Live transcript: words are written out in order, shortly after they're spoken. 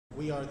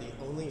We are the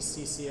only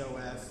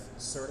CCOF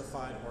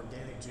certified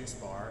organic juice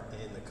bar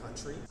in the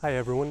country. Hi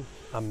everyone,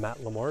 I'm Matt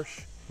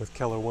LaMarche with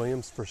Keller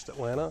Williams First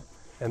Atlanta,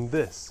 and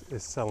this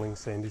is Selling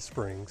Sandy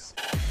Springs.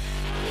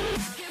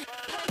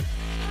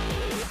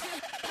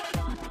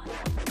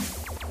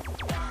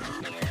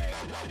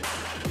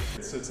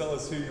 So tell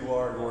us who you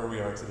are and where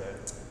we are today.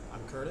 I'm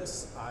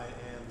Curtis. I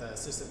am the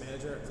assistant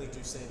manager at Clean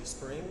Juice Sandy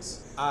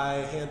Springs. I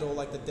handle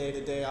like the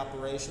day-to-day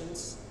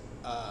operations.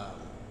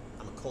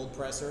 I'm a cold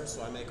presser,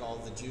 so I make all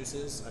of the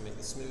juices. I make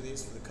the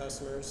smoothies for the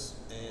customers,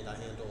 and I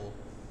handle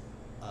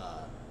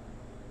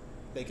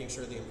making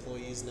sure the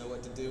employees know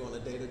what to do on a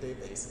day-to-day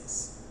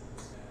basis.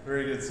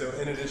 Very good. So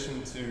in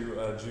addition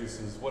to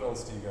juices, what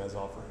else do you guys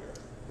offer here?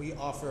 We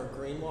offer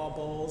greenwa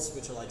bowls,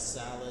 which are like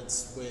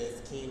salads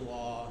with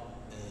quinoa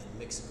and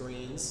mixed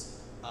greens.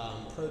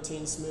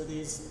 Protein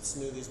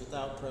smoothies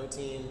without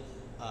protein,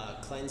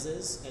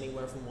 cleanses,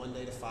 anywhere from 1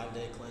 day to 5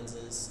 day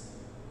cleanses,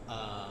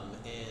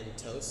 and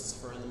toasts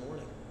for in the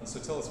morning. So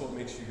tell us what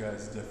makes you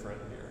guys different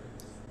here.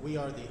 We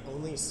are the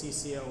only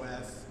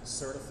CCOF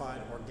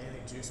certified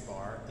organic juice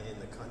bar in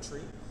the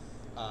country.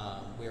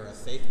 We are a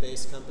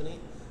faith-based company,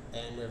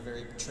 and we're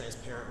very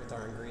transparent with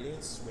our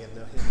ingredients. We have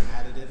no hidden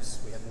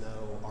additives. We have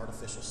no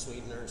artificial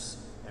sweeteners.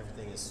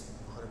 Everything is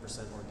 100%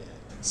 organic.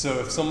 So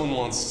if someone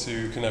wants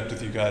to connect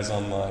with you guys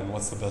online,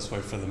 what's the best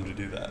way for them to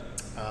do that?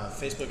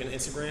 Facebook and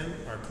Instagram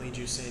are Clean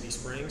Juice Sandy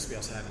Springs. We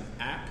also have an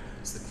app.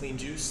 It's the Clean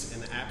Juice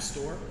in the App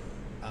Store.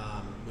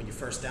 When you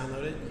first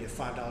download it, you get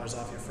 $5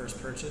 off your first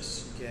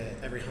purchase. You get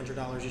every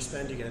 $100 you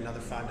spend, you get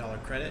another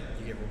 $5 credit.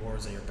 You get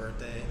rewards on your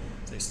birthday.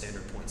 It's a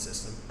standard point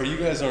system. Are you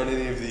guys on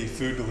any of the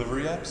food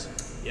delivery apps?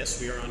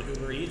 Yes, we are on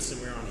Uber Eats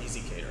and we're on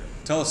Easy Cater.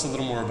 Tell us a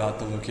little more about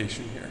the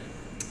location here.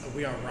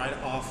 We are right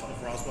off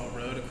of Roswell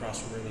Road across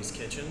from Rumi's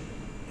Kitchen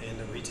in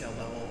the retail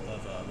level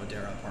of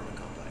Modera apartment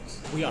complex.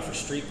 We offer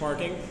street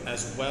parking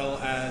as well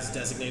as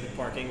designated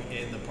parking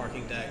in the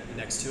parking deck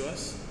next to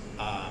us.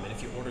 And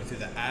if you order through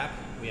the app,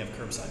 we have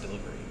curbside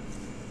delivery.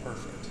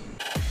 Perfect.